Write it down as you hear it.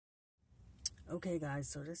Okay, guys,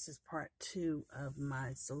 so this is part 2 of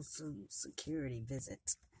my Social Security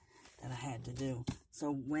visit that I had to do. So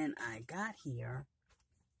when I got here,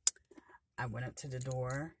 I went up to the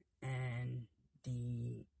door and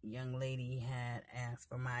the young lady had asked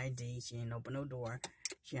for my ID. She didn't open no door.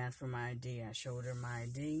 She asked for my ID. I showed her my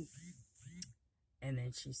ID. And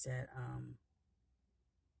then she said,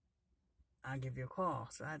 I'll give you a call.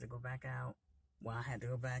 So I had to go back out. Well, I had to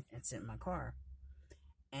go back and sit in my car.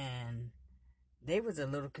 And they was a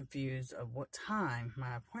little confused of what time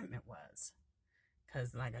my appointment was.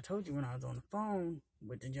 Because like I told you when I was on the phone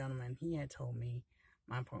with the gentleman, he had told me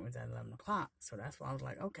my appointment was at 11 o'clock. So that's why I was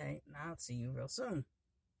like, okay, now I'll see you real soon.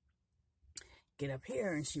 Get up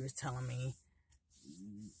here, and she was telling me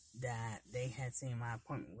that they had seen my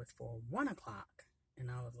appointment was for 1 o'clock. And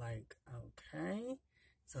I was like, okay.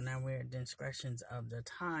 So now we're at the discretions of the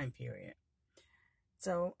time period.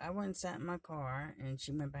 So I went and sat in my car, and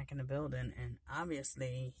she went back in the building, and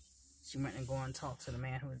obviously she went and go and talked to the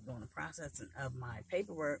man who was doing the processing of my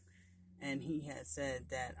paperwork, and he had said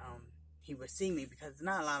that he would see me because there's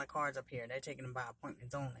not a lot of cars up here. They're taking them by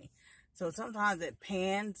appointments only. So sometimes it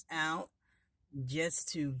pans out just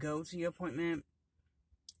to go to your appointment,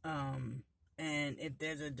 and if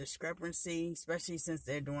there's a discrepancy, especially since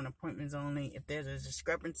they're doing appointments only, if there's a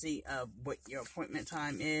discrepancy of what your appointment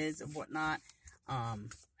time is and whatnot,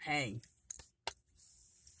 hey,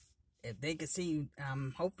 if they could see you,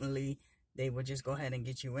 hopefully they would just go ahead and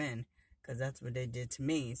get you in, because that's what they did to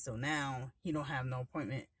me. So now he don't have no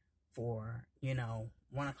appointment for,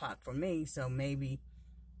 1 o'clock for me. So maybe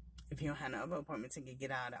if he don't have no other appointments, he could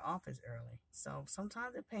get out of the office early. So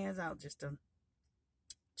sometimes it pans out just to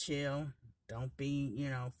chill. Don't be,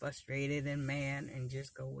 frustrated and mad, and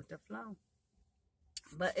just go with the flow.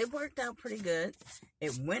 But it worked out pretty good.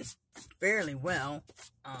 It went fairly well.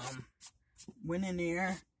 Went in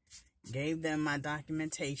there, gave them my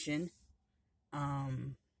documentation.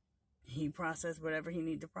 He processed whatever he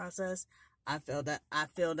needed to process. I filled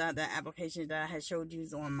out the application that I had showed you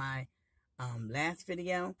on my last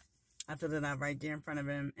video. I filled it out right there in front of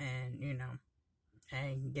him, and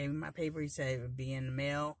hey, he gave me my paper. He said it would be in the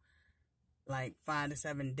mail like 5 to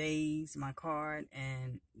 7 days, my card,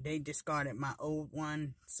 and they discarded my old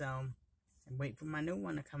one, so I wait for my new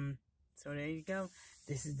one to come. So there you go.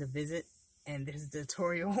 This is the visit, and this is the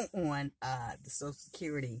tutorial on the Social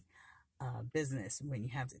Security business when you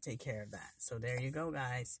have to take care of that. So there you go,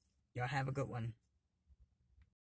 guys. Y'all have a good one.